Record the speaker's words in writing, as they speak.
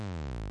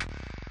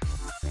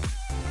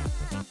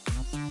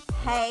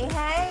Hey,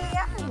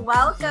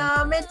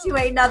 welcome to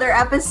another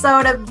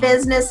episode of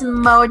Business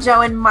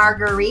Mojo and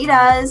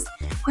Margaritas,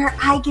 where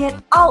I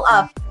get all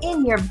up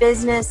in your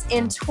business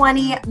in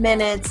 20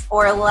 minutes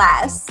or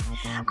less.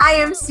 I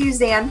am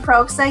Suzanne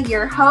Proxa,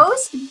 your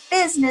host,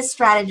 business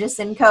strategist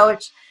and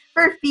coach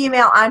for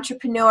female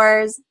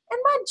entrepreneurs, and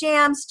my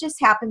jams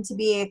just happen to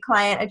be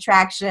client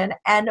attraction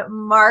and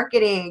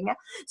marketing.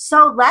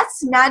 So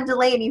let's not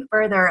delay any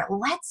further.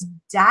 Let's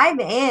dive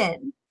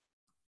in.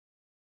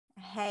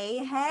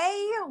 Hey,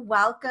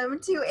 welcome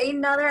to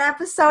another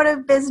episode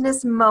of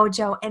Business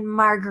Mojo and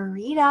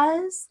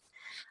Margaritas.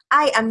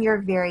 I am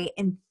your very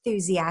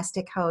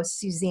enthusiastic host,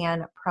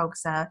 Suzanne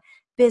Proxa,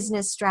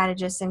 business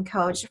strategist and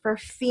coach for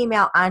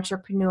female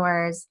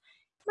entrepreneurs.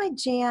 My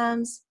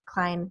jams,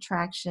 client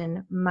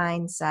attraction,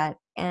 mindset,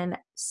 and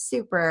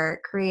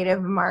super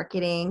creative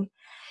marketing.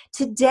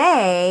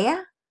 Today,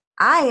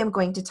 I am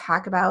going to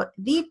talk about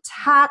the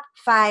top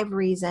 5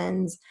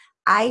 reasons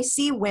I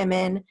see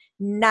women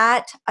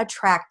not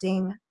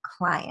attracting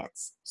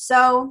clients.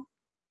 So,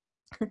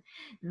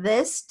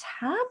 this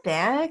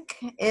topic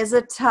is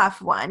a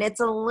tough one.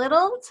 It's a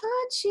little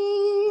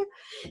touchy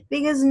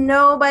because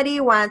nobody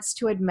wants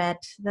to admit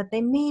that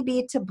they may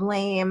be to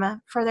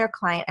blame for their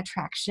client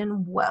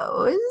attraction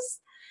woes.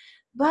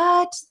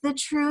 But the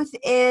truth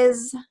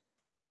is,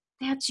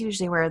 that's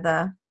usually where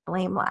the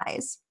blame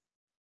lies.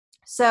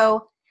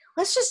 So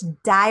let's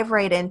just dive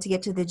right in to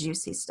get to the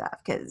juicy stuff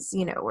because,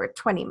 we're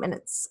 20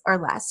 minutes or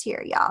less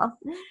here, y'all.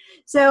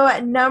 So,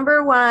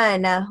 number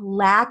one,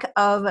 lack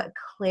of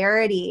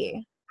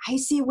clarity. I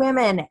see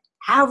women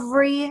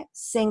every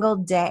single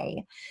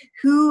day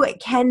who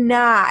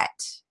cannot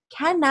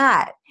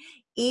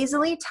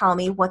easily tell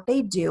me what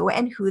they do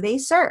and who they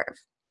serve.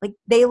 Like,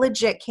 they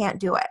legit can't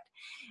do it.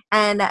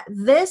 And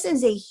this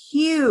is a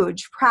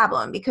huge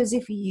problem because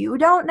if you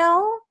don't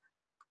know,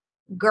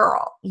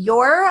 girl,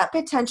 your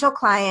potential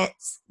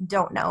clients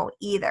don't know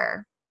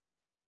either.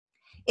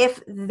 If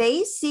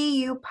they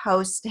see you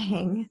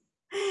posting,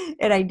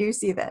 and I do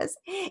see this,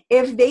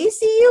 if they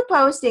see you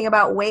posting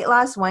about weight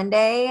loss one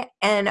day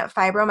and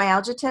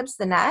fibromyalgia tips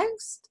the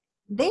next,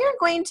 they are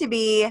going to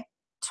be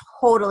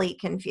totally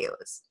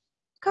confused,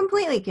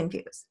 completely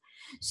confused.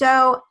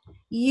 So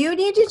you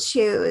need to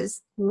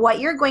choose what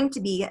you're going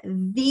to be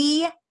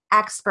the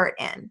expert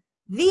in,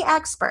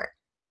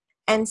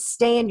 and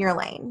stay in your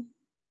lane.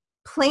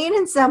 Plain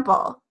and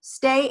simple,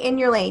 stay in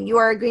your lane. You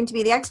are going to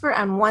be the expert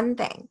on one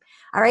thing.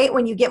 All right.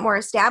 When you get more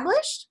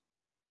established,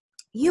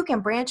 you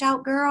can branch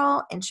out,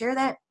 girl, and share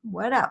that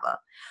whatever.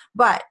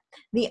 But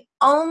the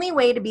only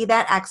way to be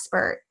that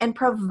expert and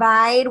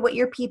provide what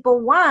your people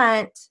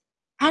want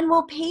and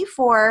will pay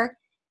for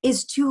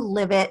is to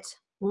live it,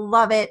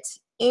 love it,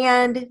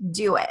 and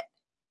do it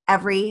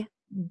every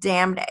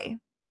damn day.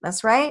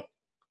 That's right.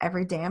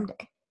 Every damn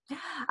day.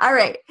 All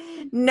right.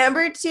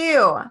 Number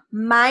 2,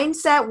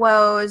 mindset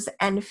woes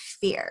and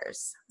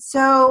fears.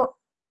 So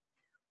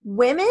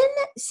women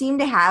seem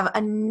to have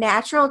a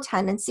natural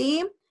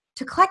tendency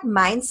to collect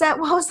mindset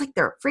woes like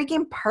they're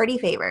freaking party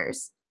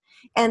favors.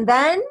 And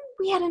then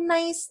we had a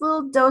nice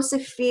little dose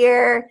of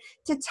fear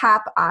to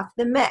top off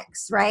the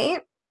mix,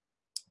 right?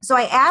 So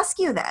I ask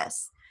you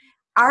this,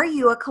 are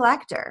you a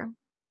collector?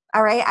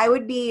 All right. I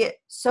would be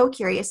so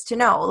curious to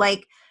know,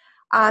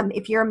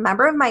 if you're a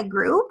member of my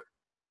group,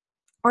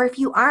 or if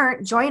you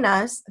aren't, join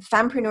us,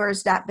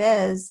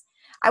 fempreneurs.biz.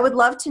 I would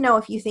love to know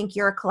if you think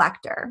you're a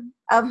collector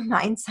of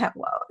mindset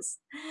woes.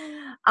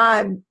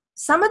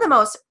 Some of the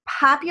most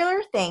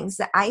popular things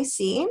that I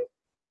see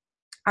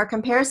are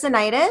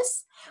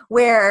comparisonitis,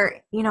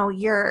 where,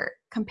 you're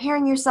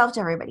comparing yourself to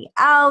everybody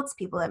else,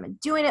 people that have been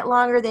doing it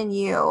longer than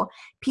you,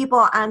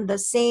 people in the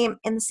same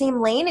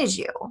lane as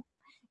you.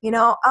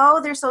 Oh,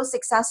 they're so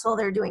successful,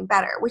 they're doing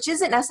better, which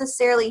isn't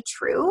necessarily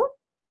true.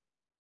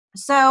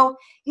 So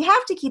you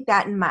have to keep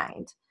that in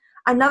mind.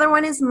 Another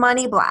one is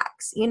money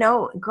blocks.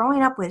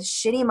 Growing up with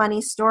shitty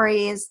money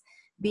stories,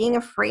 being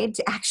afraid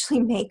to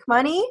actually make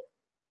money.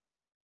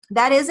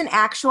 That is an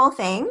actual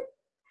thing.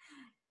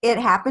 It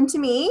happened to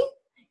me.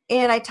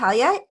 And I tell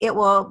you, it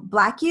will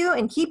block you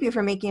and keep you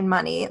from making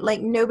money like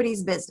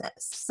nobody's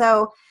business.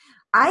 So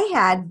I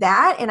had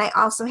that. And I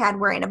also had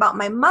worrying about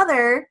my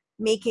mother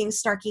making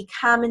snarky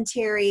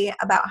commentary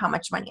about how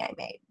much money I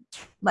made.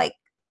 Like,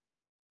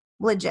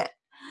 legit.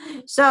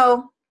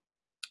 So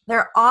there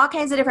are all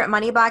kinds of different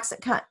money blocks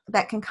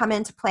that can come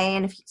into play.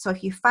 And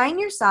if you find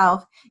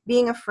yourself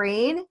being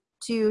afraid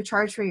to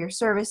charge for your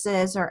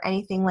services or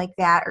anything like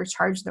that, or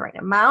charge the right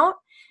amount,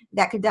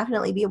 that could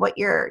definitely be what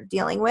you're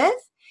dealing with.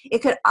 It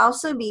could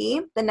also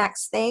be the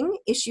next thing,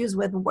 issues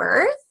with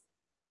worth.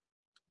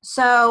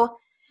 So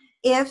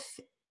if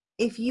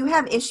you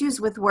have issues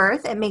with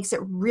worth, it makes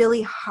it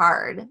really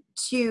hard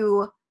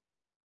to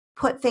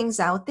put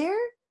things out there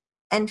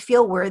and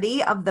feel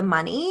worthy of the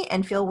money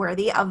and feel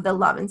worthy of the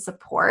love and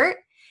support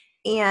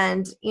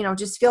and,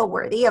 just feel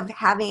worthy of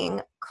having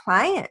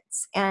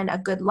clients and a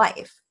good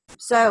life.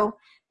 So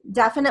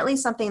definitely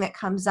something that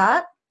comes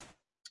up.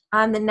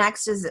 The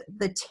next is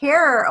the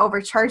terror over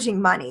charging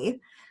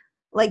money.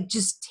 like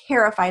just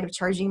terrified of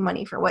charging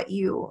money for what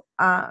you're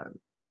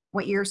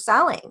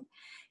selling.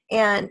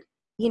 And,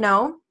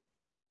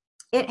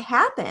 it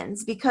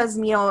happens because,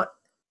 the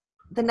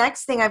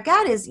next thing I've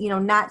got is,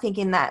 not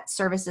thinking that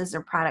services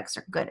or products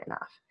are good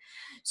enough.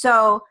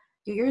 So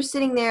you're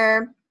sitting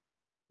there,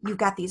 you've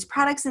got these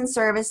products and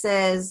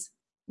services,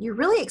 you're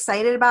really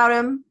excited about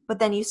them, but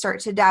then you start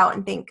to doubt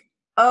and think,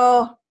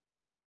 oh,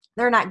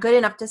 they're not good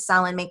enough to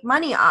sell and make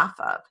money off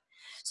of.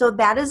 So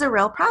that is a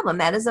real problem.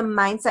 That is a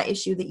mindset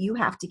issue that you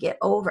have to get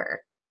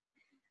over.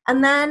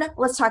 And then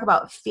let's talk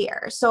about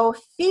fear. So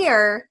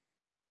fear,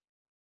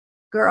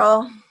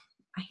 girl,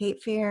 I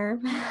hate fear.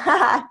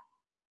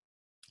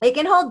 It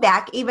can hold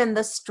back even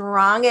the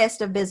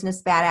strongest of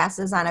business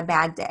badasses on a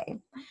bad day.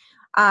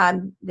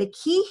 The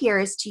key here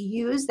is to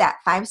use that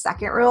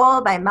 5-second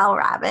rule by Mel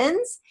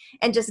Robbins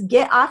and just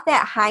get off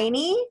that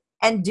hiney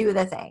and do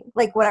the thing.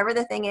 Like whatever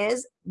the thing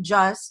is,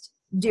 just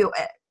do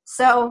it.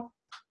 So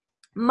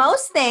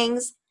most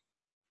things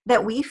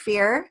that we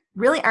fear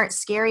really aren't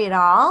scary at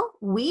all.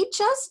 We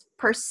just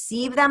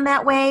perceive them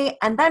that way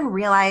and then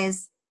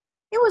realize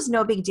it was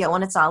no big deal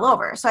when it's all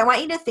over. So I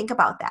want you to think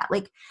about that.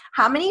 Like,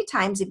 how many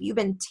times have you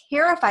been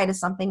terrified of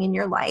something in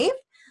your life?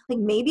 Like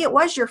maybe it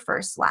was your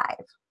first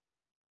live.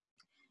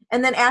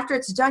 And then after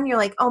it's done, you're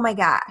like, oh my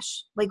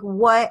gosh, like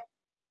what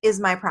is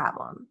my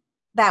problem?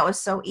 That was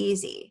so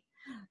easy.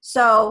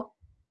 So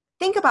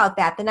think about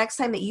that. The next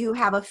time that you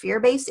have a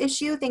fear-based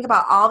issue, think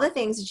about all the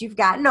things that you've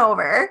gotten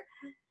over.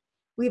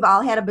 We've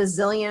all had a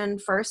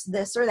bazillion first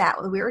this or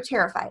that we were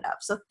terrified of.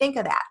 So think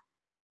of that.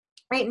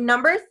 Right.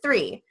 Number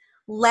 3,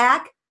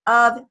 lack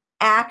of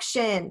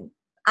action.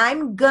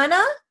 I'm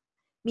gonna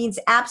means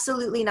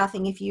absolutely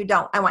nothing if you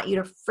don't. I want you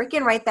to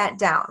freaking write that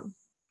down.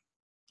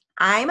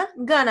 I'm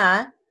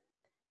gonna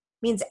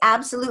means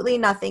absolutely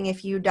nothing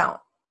if you don't.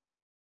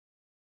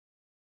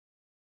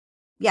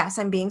 Yes,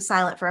 I'm being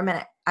silent for a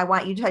minute. I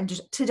want you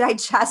to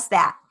digest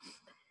that.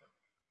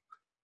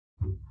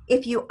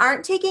 If you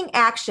aren't taking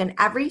action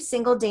every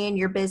single day in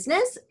your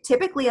business,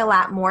 typically a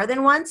lot more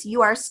than once,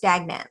 you are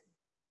stagnant.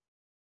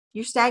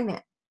 You're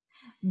stagnant.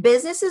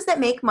 Businesses that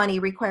make money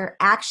require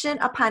action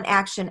upon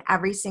action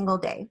every single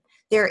day.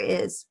 There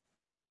is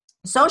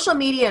social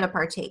media to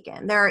partake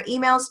in. There are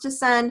emails to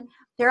send.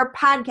 There are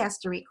podcasts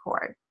to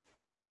record.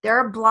 There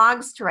are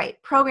blogs to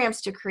write,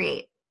 programs to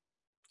create,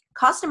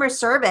 customer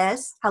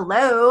service,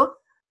 hello,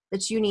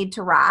 that you need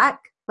to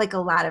rock, like a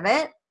lot of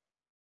it.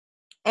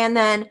 And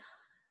then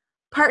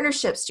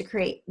partnerships to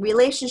create,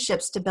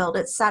 relationships to build,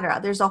 etc.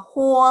 There's a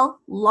whole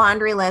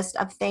laundry list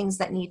of things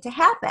that need to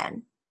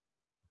happen.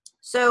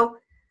 So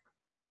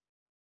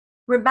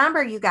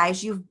remember, you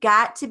guys, you've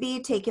got to be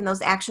taking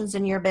those actions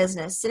in your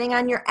business. Sitting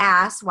on your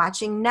ass,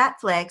 watching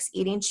Netflix,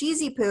 eating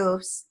cheesy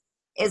poofs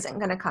isn't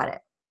going to cut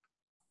it.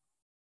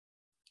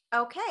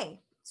 Okay,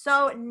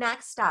 so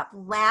next up,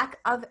 lack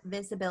of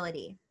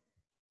visibility.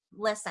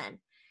 Listen,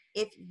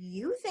 if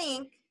you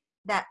think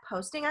that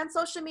posting on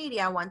social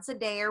media once a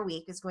day or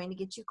week is going to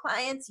get you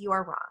clients, you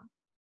are wrong.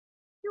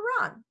 You're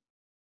wrong.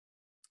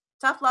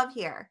 Tough love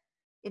here.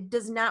 It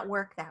does not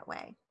work that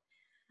way.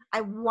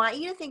 I want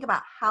you to think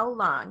about how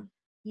long.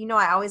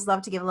 I always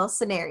love to give little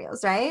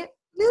scenarios, right?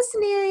 Little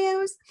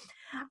scenarios.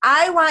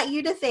 I want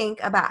you to think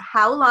about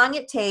how long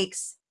it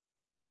takes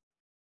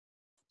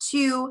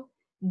to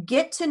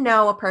get to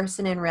know a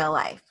person in real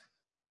life.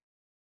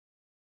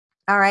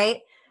 All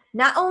right?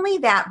 Not only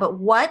that, but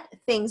what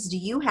things do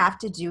you have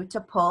to do to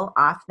pull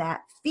off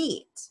that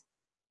feat?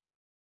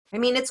 I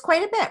mean, it's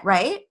quite a bit,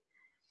 right?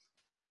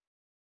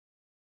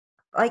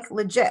 Like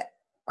legit,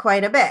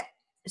 quite a bit.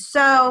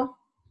 So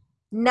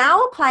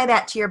now apply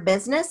that to your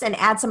business and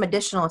add some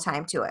additional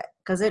time to it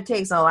because it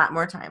takes a lot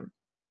more time.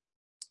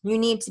 You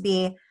need to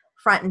be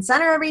front and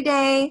center every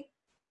day,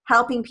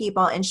 helping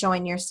people and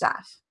showing your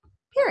stuff,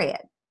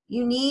 period.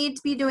 You need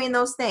to be doing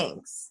those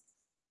things.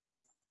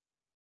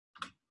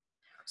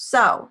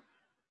 So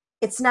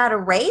it's not a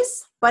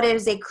race, but it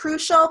is a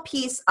crucial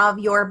piece of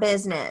your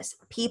business.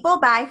 People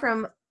buy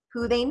from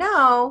who they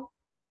know,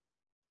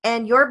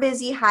 and you're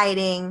busy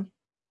hiding.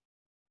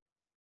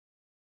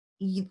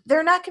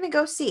 They're not going to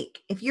go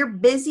seek. If you're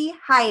busy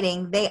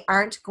hiding, they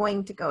aren't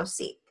going to go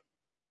seek.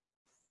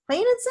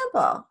 Plain and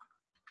simple.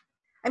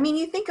 I mean,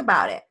 you think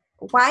about it.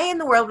 Why in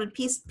the world would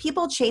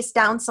people chase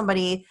down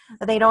somebody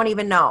that they don't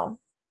even know,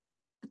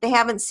 that they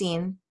haven't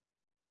seen?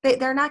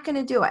 They're not going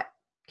to do it,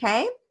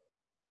 okay?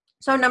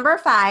 So number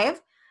 5,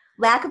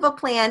 lack of a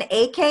plan,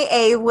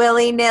 AKA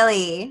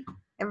willy-nilly.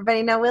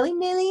 Everybody know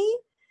willy-nilly?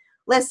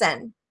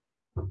 Listen,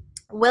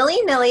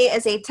 willy-nilly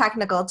is a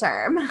technical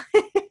term.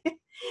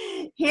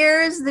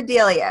 Here's the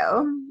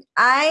dealio.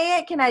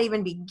 I cannot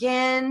even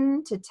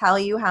begin to tell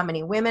you how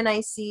many women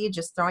I see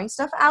just throwing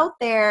stuff out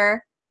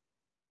there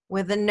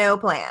with a no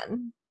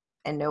plan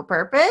and no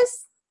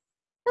purpose,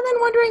 and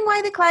then wondering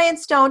why the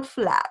clients don't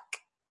flock.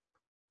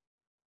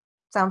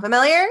 Sound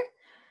familiar?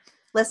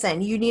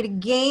 Listen, you need a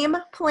game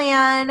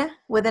plan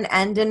with an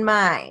end in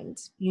mind.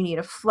 You need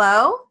a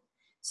flow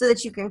so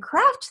that you can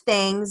craft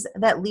things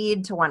that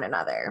lead to one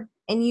another.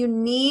 And you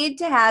need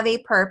to have a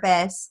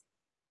purpose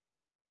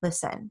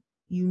Listen,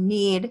 you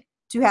need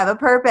to have a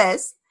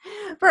purpose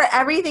for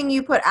everything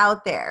you put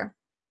out there.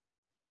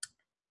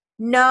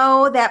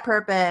 Know that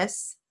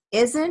purpose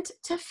isn't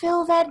to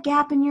fill that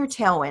gap in your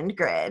Tailwind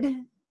grid.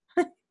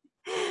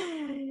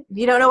 If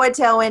you don't know what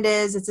Tailwind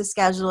is, it's a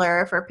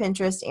scheduler for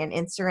Pinterest and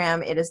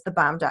Instagram. It is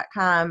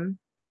thebomb.com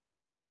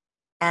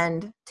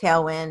and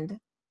Tailwind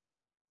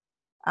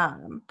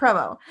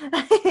promo.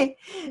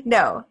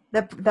 No,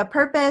 the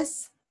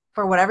purpose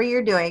for whatever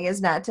you're doing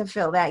is not to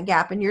fill that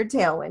gap in your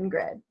Tailwind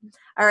grid.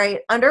 All right,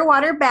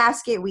 underwater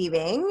basket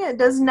weaving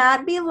does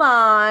not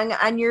belong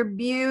on your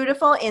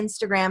beautiful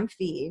Instagram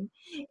feed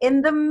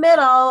in the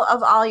middle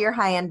of all your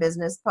high-end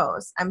business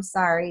posts. I'm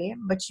sorry,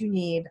 but you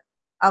need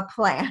a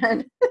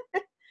plan.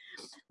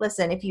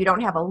 Listen, if you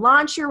don't have a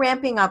launch you're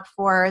ramping up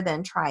for,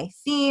 then try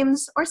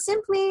themes or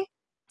simply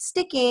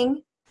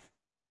sticking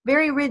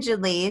very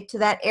rigidly to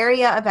that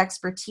area of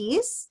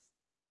expertise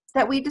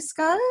that we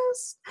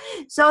discussed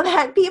so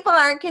that people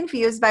aren't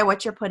confused by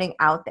what you're putting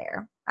out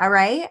there. All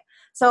right?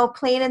 So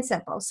plain and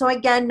simple. So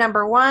again,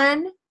 number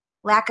one,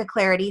 lack of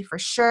clarity for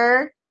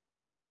sure.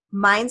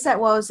 Mindset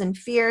woes and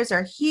fears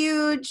are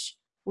huge.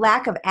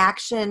 Lack of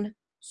action,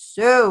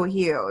 so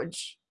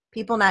huge.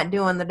 People not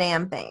doing the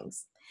damn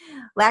things.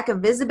 Lack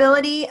of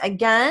visibility,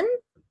 again,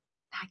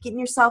 not getting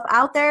yourself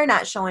out there,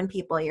 not showing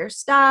people your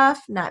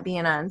stuff, not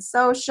being on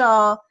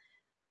social,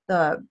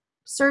 the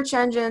search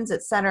engines,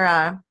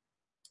 etc.,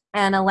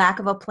 and a lack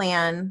of a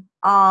plan,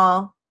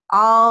 all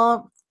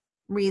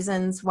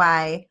reasons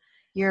why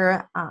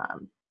you're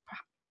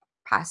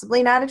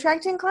possibly not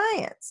attracting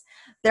clients.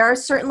 There are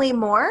certainly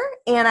more,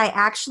 and I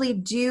actually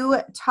do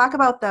talk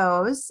about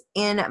those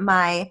in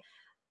my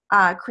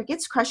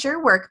Crickets Crusher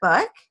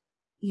workbook.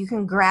 You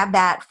can grab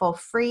that for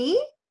free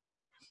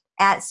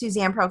at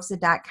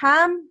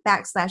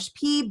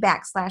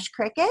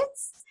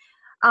suzanneproksa.com/p/crickets.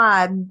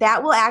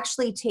 That will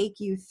actually take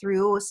you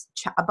through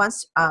a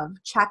bunch of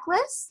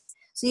checklists.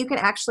 So you can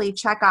actually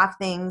check off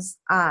things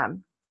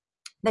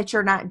that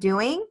you're not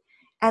doing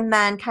and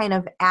then kind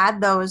of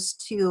add those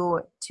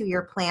to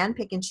your plan,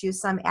 pick and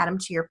choose some, add them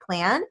to your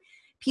plan.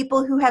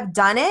 People who have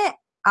done it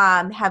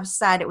have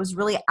said it was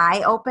really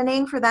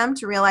eye-opening for them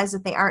to realize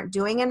that they aren't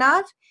doing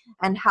enough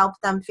and help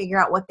them figure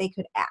out what they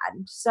could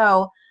add.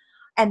 So,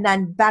 and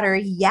then better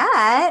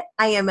yet,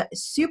 I am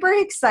super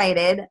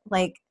excited.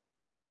 Like,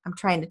 I'm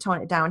trying to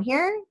tone it down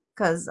here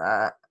because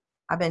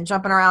I've been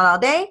jumping around all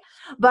day.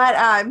 But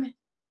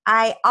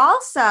I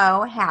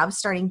also have,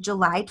 starting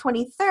July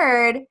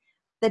 23rd,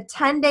 the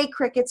 10-day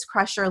Crickets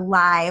Crusher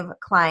Live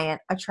Client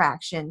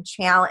Attraction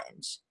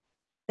Challenge.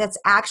 That's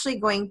actually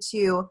going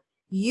to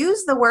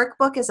use the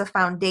workbook as a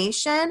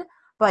foundation,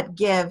 but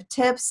give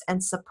tips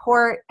and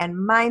support and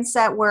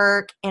mindset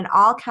work and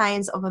all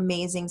kinds of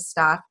amazing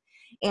stuff.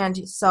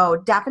 And so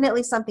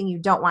definitely something you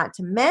don't want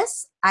to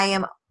miss. I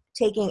am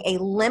taking a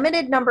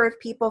limited number of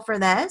people for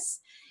this.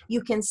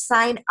 You can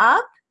sign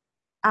up.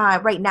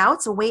 Right now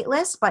it's a wait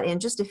list, but in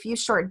just a few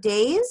short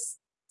days,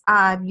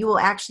 you will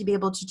actually be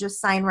able to just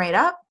sign right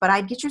up. But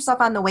I'd get yourself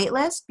on the wait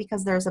list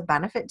because there's a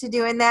benefit to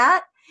doing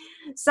that.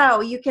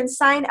 So you can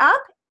sign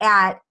up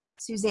at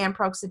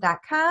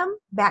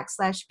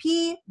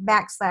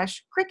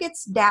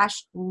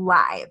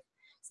suzanneproksa.com/p/crickets-live.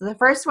 So the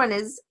first one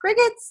is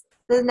crickets.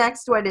 The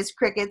next one is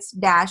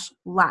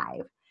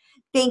crickets-live.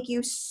 Thank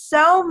you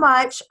so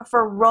much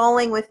for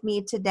rolling with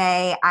me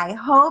today. I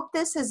hope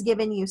this has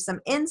given you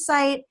some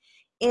insight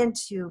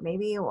into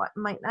maybe what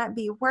might not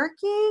be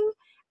working.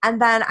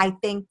 And then I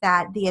think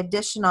that the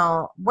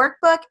additional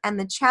workbook and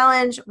the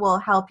challenge will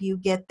help you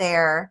get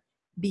there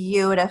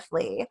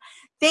beautifully.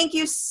 Thank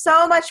you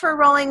so much for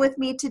rolling with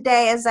me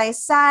today, as I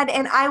said,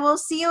 and I will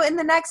see you in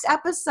the next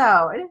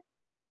episode.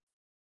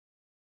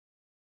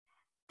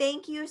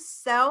 Thank you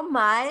so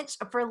much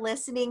for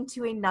listening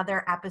to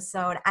another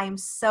episode. I'm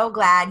so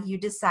glad you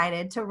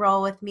decided to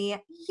roll with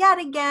me yet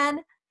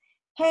again.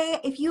 Hey,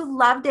 if you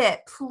loved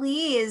it,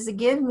 please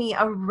give me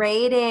a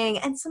rating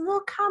and some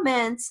little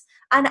comments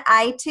on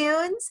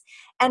iTunes.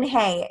 And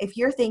hey, if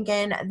you're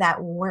thinking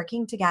that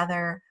working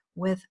together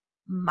with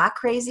my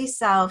crazy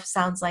self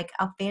sounds like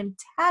a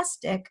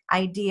fantastic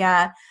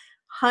idea,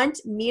 hunt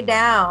me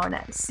down,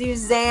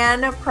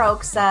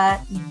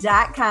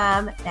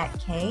 SuzanneProksa.com. That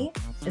K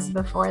is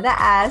before the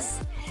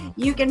S.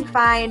 You can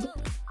find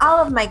all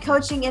of my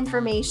coaching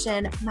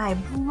information, my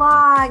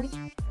blog,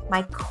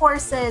 my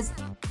courses,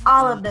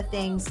 all of the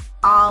things,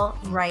 all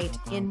right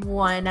in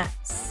one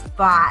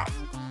spot.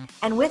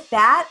 And with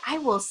that, I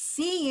will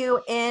see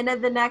you in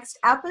the next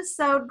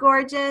episode,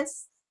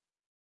 gorgeous.